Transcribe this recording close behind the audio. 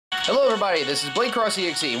Hello everybody, this is Blade Cross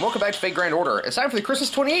EXE, and welcome back to Fate Grand Order. It's time for the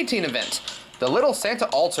Christmas 2018 event, the Little Santa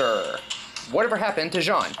Altar. Whatever happened to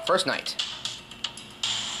Jeanne, first night.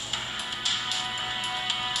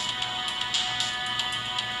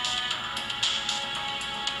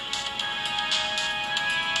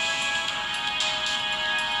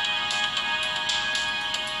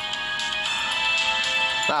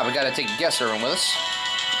 We gotta take a guest room with us.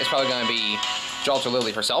 It's probably gonna be Jalter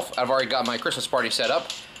Lily herself. I've already got my Christmas party set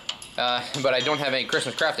up. But I don't have any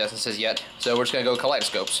Christmas craft essences yet, so we're just gonna go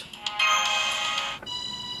kaleidoscopes.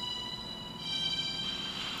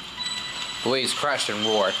 The waves crashed and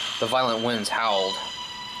roared. The violent winds howled.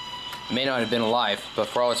 It may not have been alive, but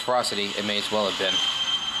for all its ferocity, it may as well have been.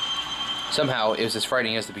 Somehow, it was as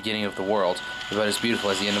frightening as the beginning of the world, but as beautiful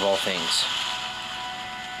as the end of all things.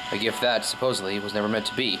 A gift that, supposedly, was never meant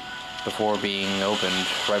to be, before being opened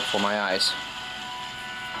right before my eyes.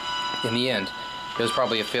 In the end, it was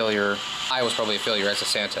probably a failure. I was probably a failure as a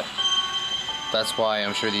Santa. That's why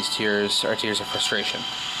I'm sure these tears are tears of frustration.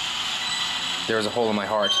 There was a hole in my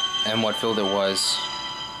heart, and what filled it was...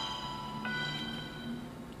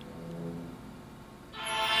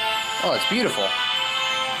 Oh, it's beautiful.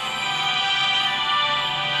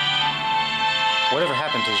 Whatever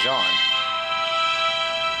happened to Jeanne?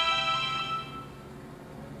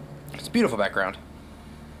 It's a beautiful background.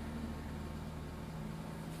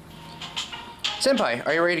 Senpai,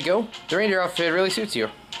 are you ready to go? The reindeer outfit really suits you.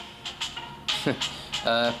 Is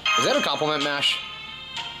that a compliment, Mash?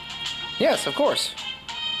 Yes, of course.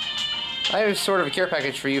 I have sort of a care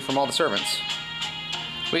package for you from all the servants.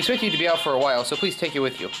 We expect you to be out for a while, so please take it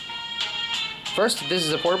with you. First, this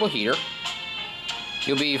is a portable heater.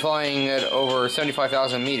 You'll be flying at over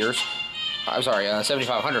 75,000 meters. I'm sorry,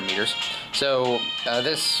 7,500 meters. So,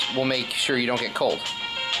 this will make sure you don't get cold.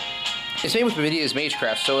 It's made with Media's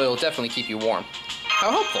Magecraft, so it'll definitely keep you warm.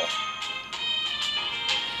 How helpful!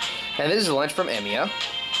 And this is a lunch from Emiya.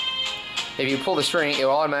 If you pull the string, it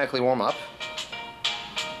will automatically warm up.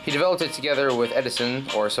 He developed it together with Edison,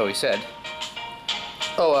 or so he said.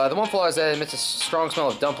 Oh, the one flaw is that it emits a strong smell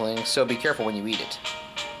of dumplings, so be careful when you eat it.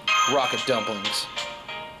 Rocket dumplings.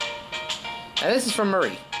 And this is from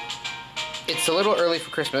Marie. It's a little early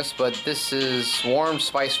for Christmas, but this is warm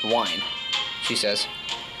spiced wine, she says.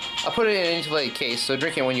 I'll put it in an insulated case, so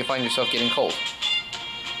drink it when you find yourself getting cold.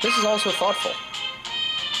 This is also thoughtful.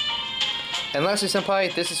 And lastly,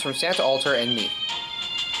 Senpai, this is from Santa Altar and me.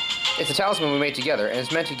 It's a talisman we made together, and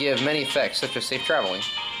it's meant to give many effects, such as safe traveling.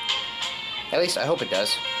 At least, I hope it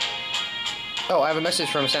does. Oh, I have a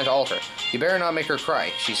message from Santa Altar. You better not make her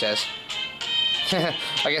cry, she says. I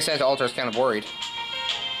guess Santa Altar is kind of worried.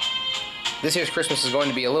 This year's Christmas is going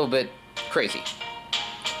to be a little bit crazy.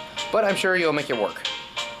 But I'm sure you'll make it work.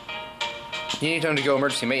 You need time to go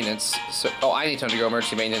emergency maintenance. I need time to go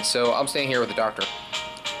emergency maintenance, so I'm staying here with the doctor.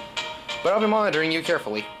 But I'll be monitoring you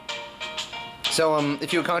carefully. So,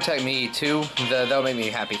 if you would contact me too, that'll make me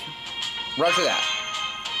happy. Roger that.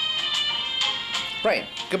 Right.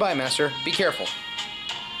 Goodbye, Master. Be careful.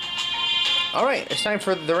 Alright, it's time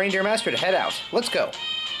for the Reindeer Master to head out. Let's go.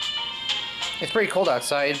 It's pretty cold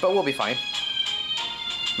outside, but we'll be fine.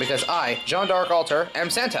 Because I, Jeanne d'Arc Altar,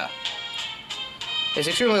 am Santa. It's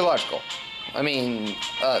extremely logical. It's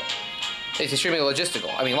extremely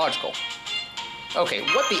logistical. Logical. Okay,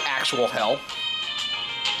 what the actual hell?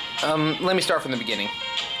 Let me start from the beginning.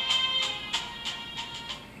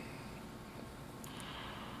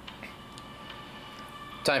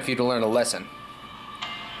 Time for you to learn a lesson.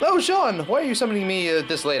 Oh, Jeanne, why are you summoning me at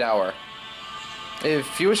this late hour?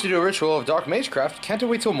 If you wish to do a ritual of Dark Magecraft, can't it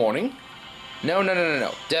wait till morning? No.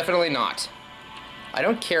 Definitely not. I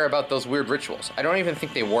don't care about those weird rituals. I don't even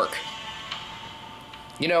think they work.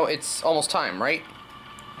 You know, it's almost time, right?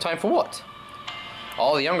 Time for what?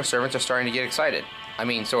 All the younger servants are starting to get excited.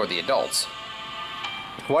 So are the adults.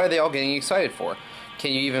 What are they all getting excited for?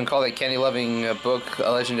 Can you even call that candy-loving book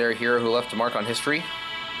a legendary hero who left a mark on history?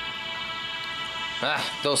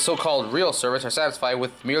 Those so-called real servants are satisfied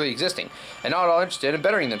with merely existing, and not all interested in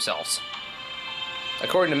bettering themselves.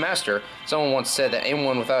 According to Master, someone once said that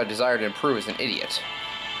anyone without a desire to improve is an idiot.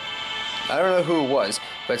 I don't know who it was,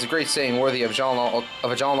 but it's a great saying worthy of a Jeanne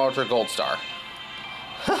Altar Gold Star.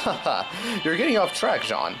 Ha ha ha, you're getting off track,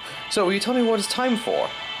 Jeanne. So will you tell me what it's time for?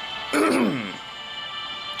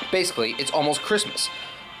 Basically, it's almost Christmas.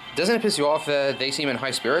 Doesn't it piss you off that they seem in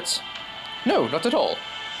high spirits? No, not at all.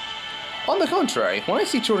 On the contrary, when I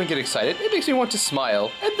see children get excited, it makes me want to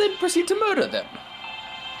smile, and then proceed to murder them.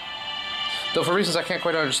 Though for reasons I can't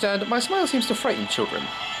quite understand, my smile seems to frighten children.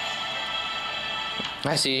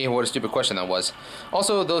 I see, what a stupid question that was.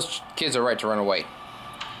 Also, those kids are right to run away.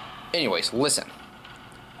 Anyways, listen.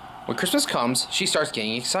 When Christmas comes, she starts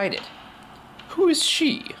getting excited. Who is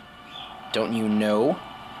she? Don't you know?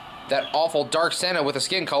 That awful dark Santa with the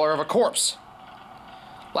skin color of a corpse.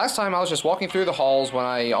 Last time I was just walking through the halls when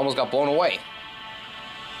I almost got blown away.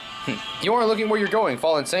 You aren't looking where you're going,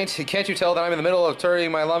 Fallen Saint. Can't you tell that I'm in the middle of tuning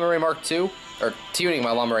my Lumberay Mark II? Or tuning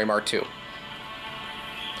my Lumberay Mark II.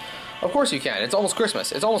 Of course you can. It's almost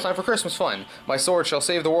Christmas. It's almost time for Christmas fun. My sword shall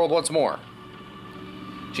save the world once more.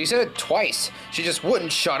 She said it twice. She just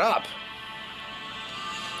wouldn't shut up.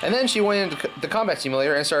 And then she went into the combat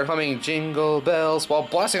simulator and started humming Jingle Bells while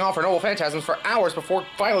blasting off her noble phantasms for hours before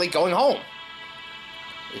finally going home.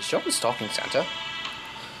 Is Jeanne stalking Santa?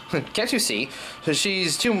 Can't you see?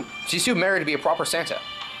 She's too married to be a proper Santa.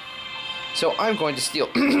 So I'm going to steal,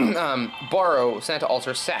 borrow Santa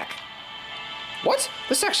Alter's sack. What?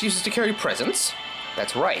 The sack she uses to carry presents?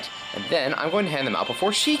 That's right. And then I'm going to hand them out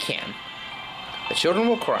before she can. The children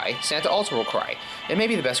will cry, Santa Alter will cry. It may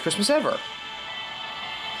be the best Christmas ever.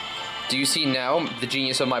 Do you see now the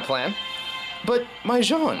genius of my plan? But, my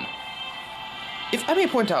Jeanne, if I may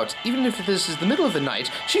point out, even if this is the middle of the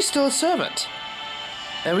night, she's still a servant.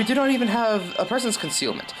 And we do not even have a presence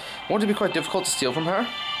concealment. Won't it be quite difficult to steal from her?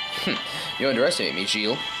 You underestimate me,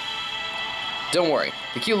 Gilles. Don't worry,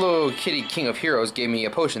 the cute little kitty king of heroes gave me a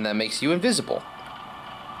potion that makes you invisible.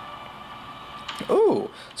 Ooh,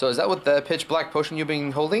 so is that what the pitch black potion you've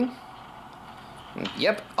been holding?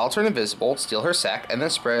 Yep, I'll turn invisible, steal her sack, and then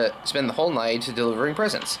spend the whole night delivering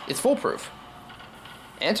presents. It's foolproof.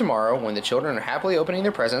 And tomorrow, when the children are happily opening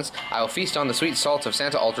their presents, I will feast on the sweet salts of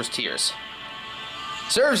Santa Alter's tears.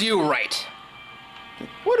 Serves you right!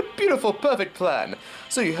 What a beautiful, perfect plan!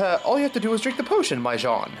 So all you have to do is drink the potion, my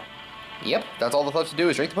Jeanne. Yep, that's all that's left to do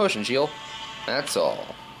is drink the potion, Gilles. That's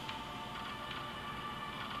all.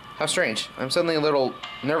 How strange. I'm suddenly a little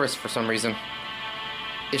nervous for some reason.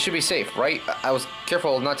 It should be safe, right? I was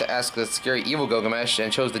careful not to ask the scary evil Gilgamesh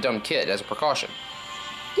and chose the dumb kid as a precaution.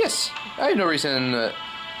 Yes, I have no reason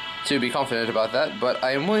to be confident about that, but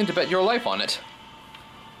I am willing to bet your life on it.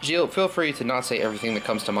 Gilles, feel free to not say everything that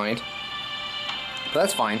comes to mind. But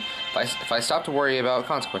that's fine. If I stopped to worry about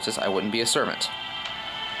consequences, I wouldn't be a servant.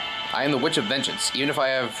 I am the Witch of Vengeance. Even if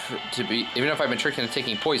I've been tricked into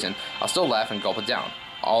taking poison, I'll still laugh and gulp it down.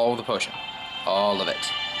 All of the potion. All of it.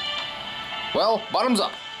 Well, bottoms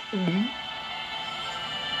up.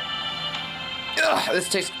 Ugh, this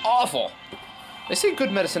tastes awful. They say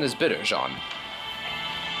good medicine is bitter, Jeanne.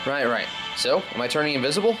 Right. So, am I turning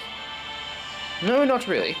invisible? No, not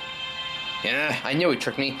really. Yeah, I knew he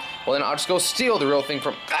tricked me. Well, then I'll just go steal the real thing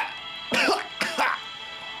from...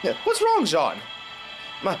 Yeah, what's wrong, Jeanne?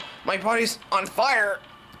 My body's on fire.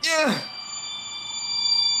 Yeah.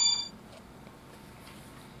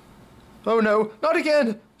 Oh no, not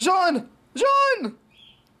again! Jeanne! Jeanne!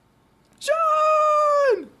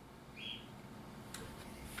 Jeanne!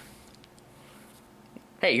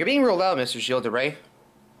 Hey, you're being real loud, Mr. Jalter.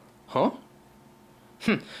 Huh?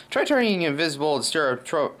 Try turning invisible to stir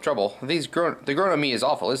up trouble. The grown-up me is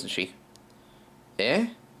awful, isn't she? Eh?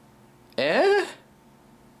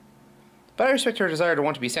 But I respect her desire to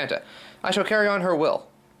want to be Santa. I shall carry on her will.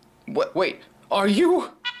 Wait, are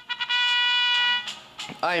you?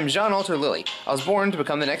 I am Jalter Lily. I was born to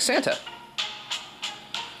become the next Santa.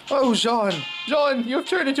 Oh, Jeanne! Jeanne, you have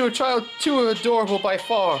turned into a child too adorable by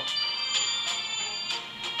far.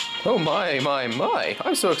 Oh my.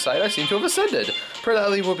 I'm so excited I seem to have ascended.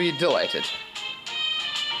 Lily will be delighted.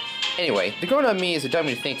 Anyway, the grown-up me is a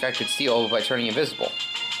dummy to think I could steal by turning invisible.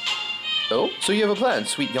 Oh, so you have a plan,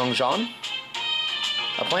 sweet young Jeanne?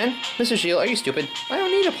 A plan? Mr. Gilles, are you stupid? I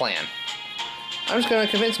don't need a plan. I'm just gonna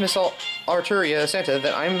convince Miss Arturia Santa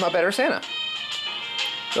that I'm a better Santa.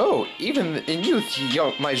 Oh, even in youth,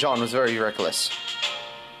 my Jeanne was very reckless.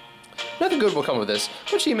 Nothing good will come of this,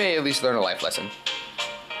 but she may at least learn a life lesson.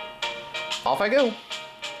 Off I go.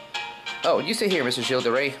 Oh, you stay here, Mr.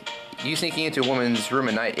 Jalter. You sneaking into a woman's room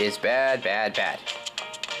at night is bad.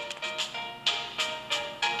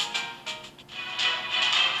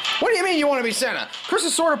 What do you mean you want to be Santa? Curse the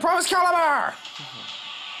sword of promise caliber!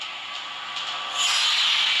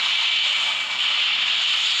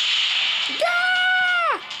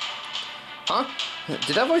 Huh?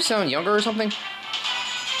 Did that voice sound younger or something?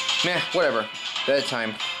 Meh, whatever.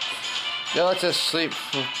 Bedtime. Yeah, let's just sleep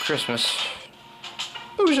for Christmas.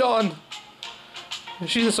 Oh, Jeanne!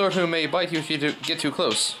 She's the sort who may bite you if you get too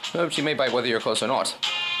close. She may bite whether you're close or not.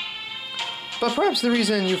 But perhaps the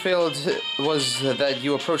reason you failed was that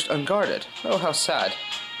you approached unguarded. Oh, how sad.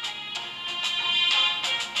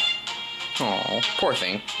 Oh, poor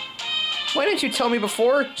thing. Why didn't you tell me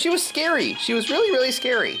before? She was scary. She was really, really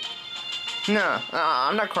scary. Nah,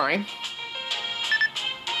 I'm not crying.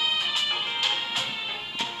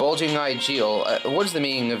 Bulging-eyed Jeanne, what is the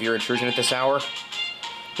meaning of your intrusion at this hour?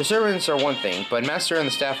 The servants are one thing, but Master and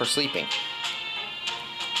the staff are sleeping.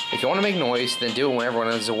 If you want to make noise, then do it when everyone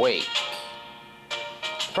is awake.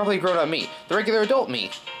 Probably grown-up me. The regular adult me.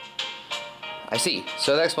 I see.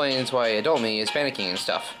 So that explains why adult me is panicking and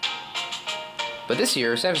stuff. But this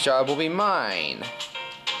year, Santa's job will be mine.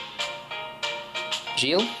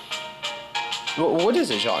 Jeanne? What is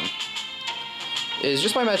it, Jeanne? Is it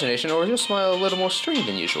just my imagination, or is your smile a little more strained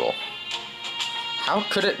than usual? How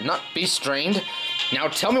could it not be strained? Now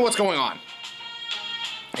tell me what's going on.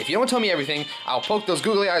 If you don't tell me everything, I'll poke those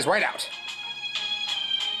googly eyes right out.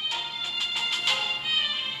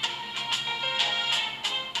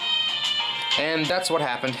 And that's what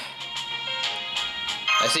happened.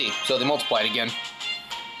 I see, so they multiplied again.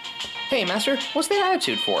 Hey, Master, what's that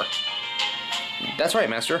attitude for? That's right,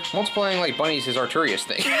 Master. Multiplying like bunnies is Arturia's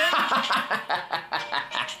thing.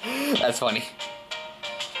 That's funny.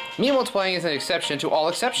 Me multiplying is an exception to all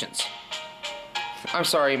exceptions. I'm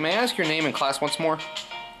sorry, may I ask your name in class once more?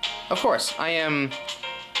 Of course, I am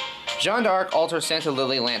Jeanne d'Arc, Alter, Santa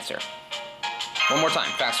Lily, Lancer. One more time,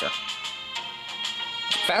 faster.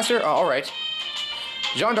 Faster? Oh, alright.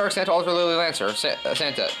 Jeanne d'Arc, Santa, Alter, Lily, Lancer. Santa,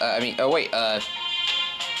 Santa,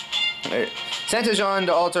 Jeanne,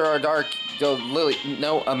 Alter, Dark, Lily,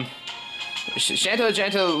 no, Shanta,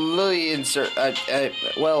 Janta, Lily, and Sir,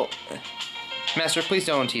 well, Master, please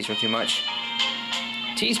don't tease her too much.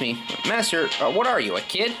 Tease me? Master, what are you, a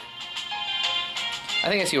kid? I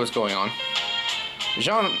think I see what's going on.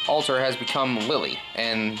 Jeanne Alter has become Lily,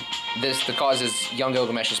 and this the cause is young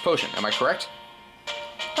Gilgamesh's potion, am I correct?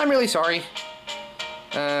 I'm really sorry.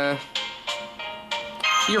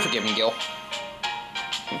 You're forgiven, Gil.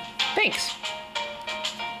 Thanks.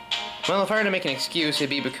 Well, if I were to make an excuse, it'd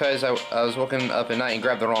be because I was woken up at night and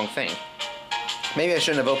grabbed the wrong thing. Maybe I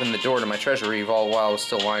shouldn't have opened the door to my treasury while I was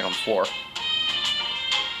still lying on the floor.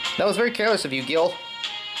 That was very careless of you, Gil.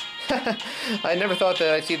 I never thought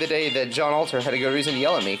that I'd see the day that Jeanne Alter had a good reason to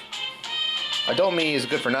yell at me. Adult me is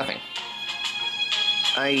good for nothing.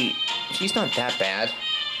 She's not that bad.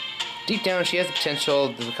 Deep down, she has the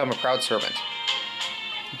potential to become a proud servant.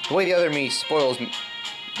 The way the other me spoils me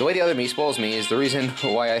is the reason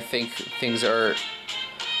why I think of things of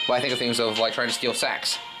like trying to steal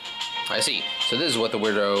sacks. I see. So this is what the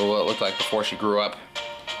weirdo looked like before she grew up.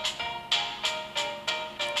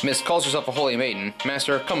 Miss calls herself a holy maiden.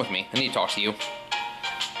 Master, come with me. I need to talk to you.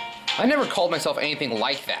 I never called myself anything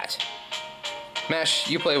like that. Mash,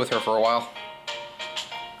 you play with her for a while.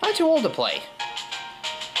 I'm too old to play.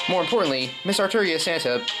 More importantly, Miss Arturia,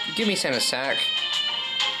 Santa, give me Santa's sack.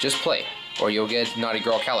 Just play, or you'll get naughty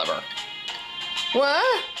girl caliber.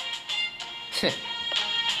 What?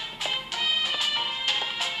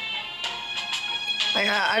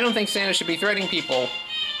 I don't think Santa should be threatening people.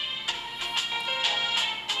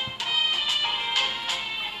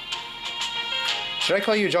 Should I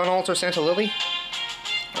call you Jeanne Alter Santa Lily?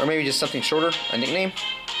 Or maybe just something shorter, a nickname?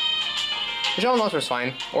 Jeanne Alter's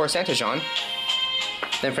fine, or Santa Jeanne.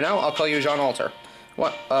 Then for now, I'll call you Jeanne Alter.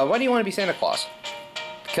 What? Why do you want to be Santa Claus?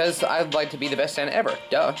 Because I'd like to be the best Santa ever.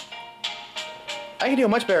 Duh. I can do a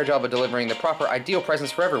much better job of delivering the proper, ideal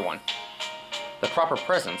presents for everyone. The proper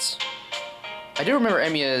presents. I do remember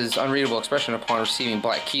Emia's unreadable expression upon receiving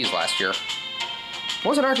black keys last year.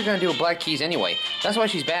 What's an archer gonna do with black keys anyway? That's why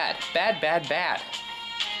she's bad. Bad, bad, bad.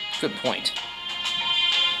 Good point.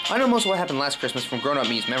 I know most of what happened last Christmas from grown-up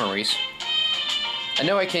me's memories. I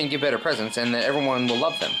know I can give better presents and that everyone will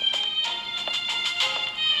love them.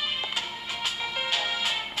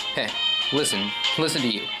 Heh, listen to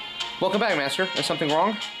you. Welcome back, Master. Is something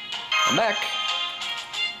wrong? I'm back.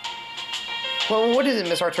 Well, what is it,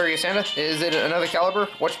 Miss Arturia Santa? Is it another caliber?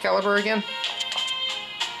 Which caliber again?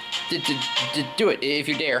 Do it, if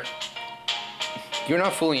you dare. You're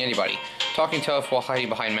not fooling anybody. Talking tough while hiding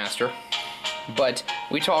behind Master. But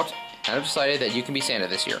we talked, and I've decided that you can be Santa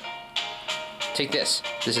this year. Take this.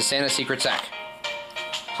 This is Santa's secret sack.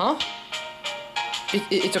 Huh?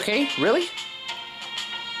 It's okay? Really?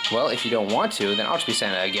 Well, if you don't want to, then I'll just be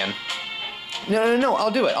Santa again. No, I'll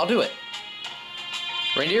do it.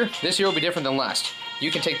 Reindeer, this year will be different than last.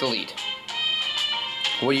 You can take the lead.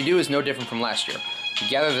 What you do is no different from last year. You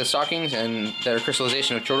gather the stockings and their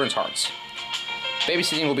crystallization of children's hearts.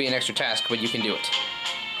 Babysitting will be an extra task, but you can do it.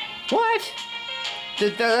 What?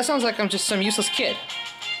 That sounds like I'm just some useless kid.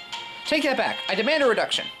 Take that back. I demand a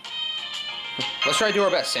reduction. Let's try to do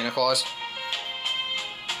our best, Santa Claus.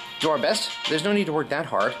 Do our best? There's no need to work that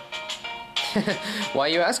hard. Why,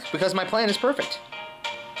 you ask? Because my plan is perfect.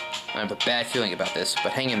 I have a bad feeling about this,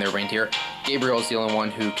 but hang in there, Reindeer. Gabriel's the only one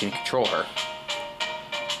who can control her.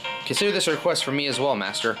 Consider this a request from me as well,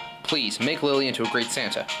 Master. Please, make Lily into a great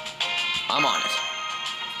Santa. I'm on it.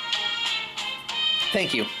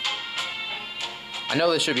 Thank you. I know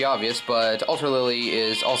this should be obvious, but Jalter Lily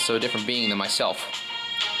is also a different being than myself.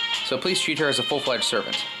 So please treat her as a full-fledged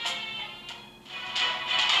servant.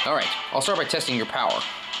 Alright, I'll start by testing your power.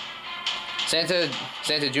 Santa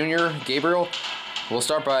Jr., Gabriel, we'll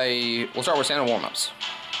start with Santa warm-ups.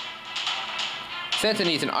 Santa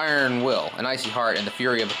needs an iron will, an icy heart, and the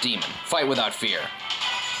fury of a demon. Fight without fear.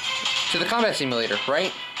 To the combat simulator,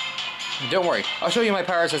 right? Don't worry, I'll show you my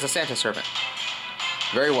powers as a Santa servant.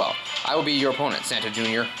 Very well. I will be your opponent, Santa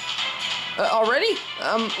Jr. Already?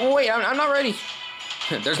 Wait, I'm not ready.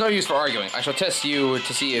 There's no use for arguing. I shall test you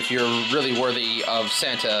to see if you're really worthy of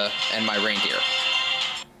Santa and my reindeer.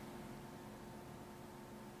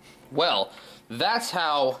 Well, that's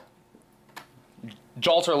how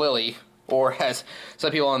Jalter Lily, or as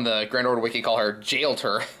some people on the Grand Order Wiki call her,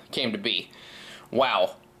 Jalter, came to be.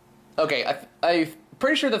 Wow. Okay, I'm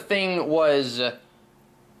pretty sure the thing was...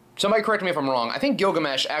 somebody correct me if I'm wrong. I think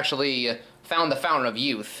Gilgamesh actually found the Fountain of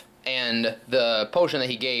Youth, and the potion that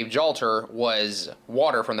he gave Jalter was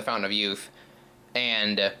water from the Fountain of Youth,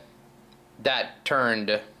 and that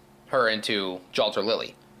turned her into Jalter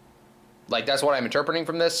Lily. Like, that's what I'm interpreting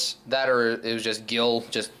from this. That, or it was just Gil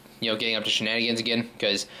just, you know, getting up to shenanigans again,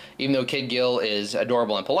 because even though Kid Gil is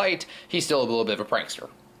adorable and polite, he's still a little bit of a prankster.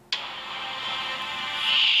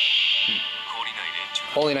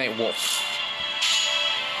 Holy Night Wolf.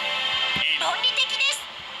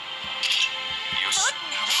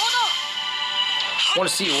 I want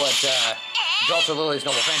to see what Jalter Lily's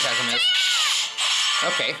noble phantasm is.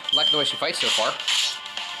 Okay, like the way she fights so far.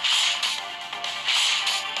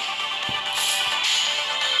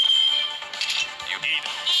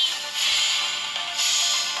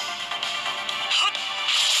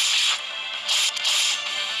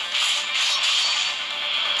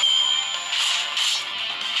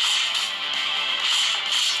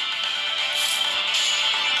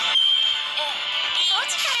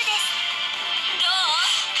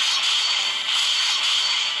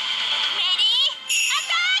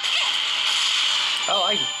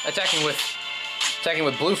 Oh, attacking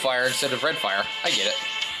with blue fire instead of red fire. I get it.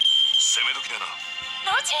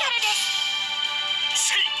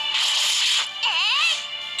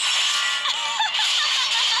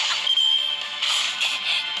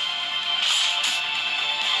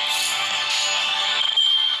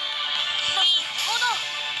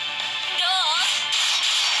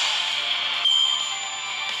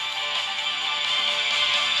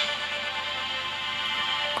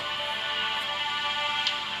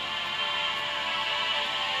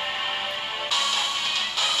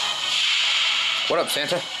 What up,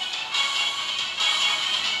 Santa?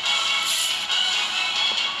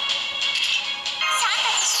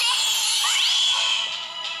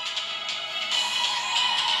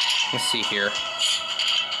 Let's see here.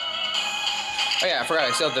 Oh yeah, I forgot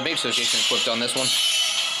I still have the Mape Association equipped on this one.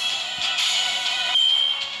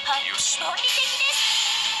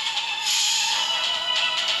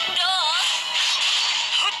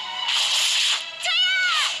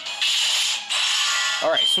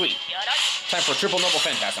 Alright, sweet. Time for triple noble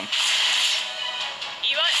phantasm.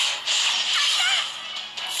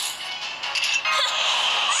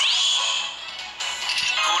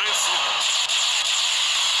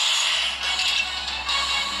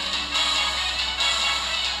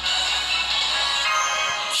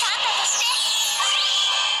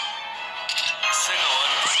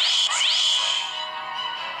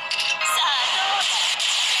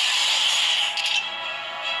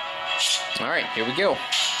 Alright, here we go.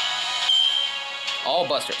 All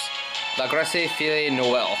busters. La Grace File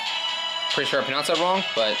Noel. Pretty sure I pronounced that wrong,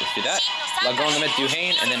 but let's do that. La Grande Limit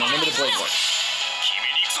Duhaine, and then Unlimited Blade Work.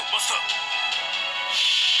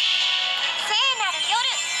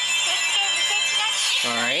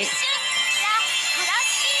 Alright.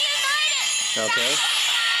 Okay.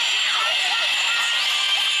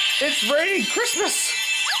 It's raining Christmas!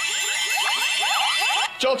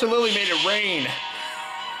 Jalter Lily made it rain.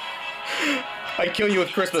 I kill you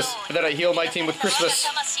with Christmas, and then I heal my team with Christmas.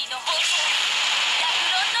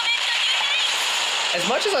 As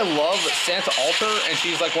much as I love Santa Alter, and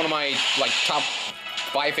she's like one of my top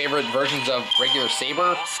 5 favorite versions of regular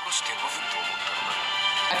Saber,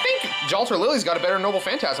 I think Jalter Lily's got a better Noble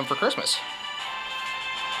Phantasm for Christmas.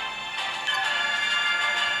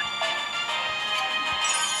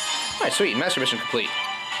 Alright, sweet. Master mission complete.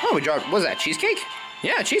 Oh, we dropped... what was that? Cheesecake?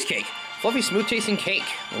 Yeah, cheesecake. Fluffy, smooth-tasting cake.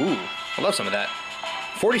 Ooh, I love some of that.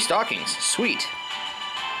 40 stockings. Sweet.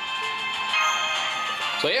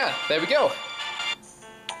 So yeah, there we go.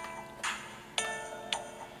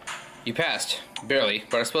 You passed. Barely,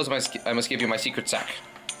 but I suppose I must give you my secret sack.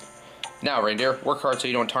 Now, reindeer, work hard so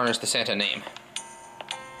you don't tarnish the Santa name.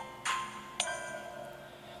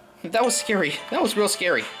 That was scary. That was real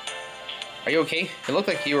scary. Are you okay? It looked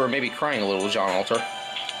like you were maybe crying a little, Jalter.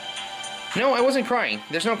 No, I wasn't crying.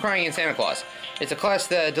 There's no crying in Santa Claus. It's a class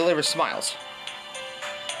that delivers smiles.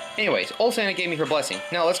 Anyways, old Santa gave me her blessing.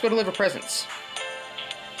 Now let's go deliver presents.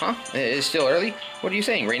 Huh? It's still early? What are you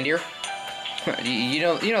saying, reindeer? You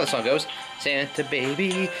know the song goes, Santa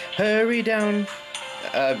baby, hurry down.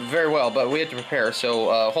 Very well, but we have to prepare,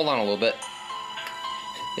 so hold on a little bit.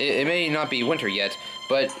 It may not be winter yet,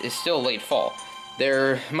 but it's still late fall.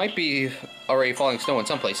 There might be already falling snow in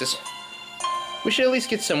some places. We should at least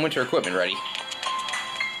get some winter equipment ready.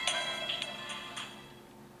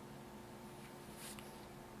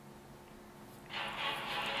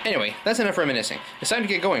 Anyway, that's enough reminiscing. It's time to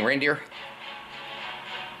get going, reindeer.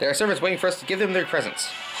 There are servants waiting for us to give them their presents.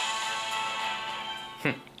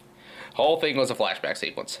 Whole thing was a flashback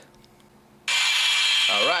sequence.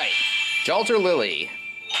 Alright. Jalter Lily.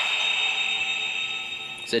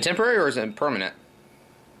 Is it temporary or is it permanent?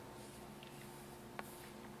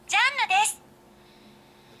 Jeanne です。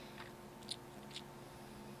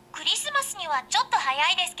クリスマスにはちょっと早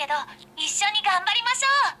いですけど、一緒に頑張りましょ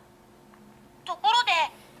う。ところで、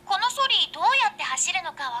このソリどうやって走る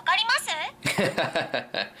のかわかります？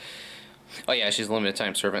 Oh yeah, she's a limited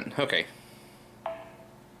time servant. Okay.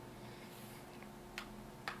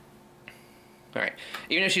 Alright.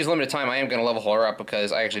 Even if she's limited time, I am going to level her up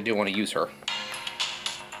because I actually do want to use her.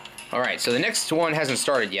 Alright, so the next one hasn't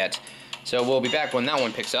started yet. So we'll be back when that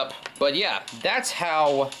one picks up. But yeah, that's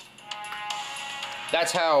how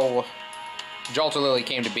Jalter Lily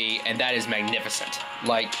came to be, and that is magnificent.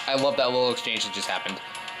 Like, I love that little exchange that just happened.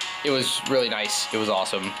 It was really nice. It was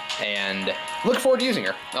awesome. And look forward to using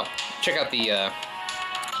her. Oh, check out the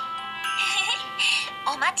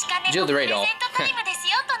Jalter doll.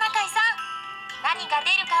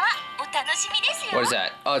 What is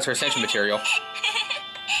that? Oh, it's her ascension material.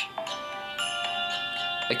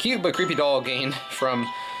 A cute but creepy doll gained from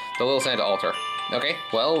the Little Santa altar. Okay,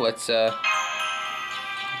 well, let's go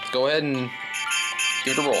ahead and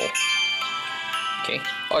give it a roll. Okay.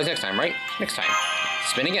 Always next time, right? Next time.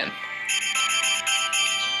 Spin again.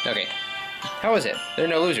 Okay. How is it? There are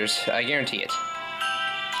no losers. I guarantee it.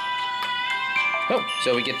 Oh,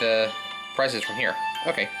 so we get the prizes from here.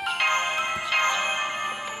 Okay.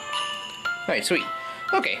 Alright, sweet.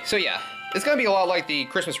 Okay, so yeah. It's gonna be a lot like the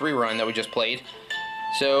Christmas rerun that we just played.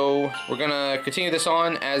 So, we're gonna continue this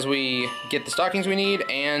on as we get the stockings we need,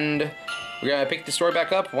 and we're gonna pick the story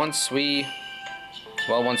back up once we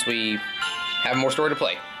have more story to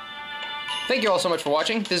play. Thank you all so much for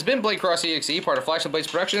watching. This has been Blade Cross EXE, part of Flash and Blades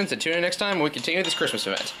Productions, and tune in next time when we continue this Christmas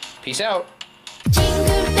event. Peace out!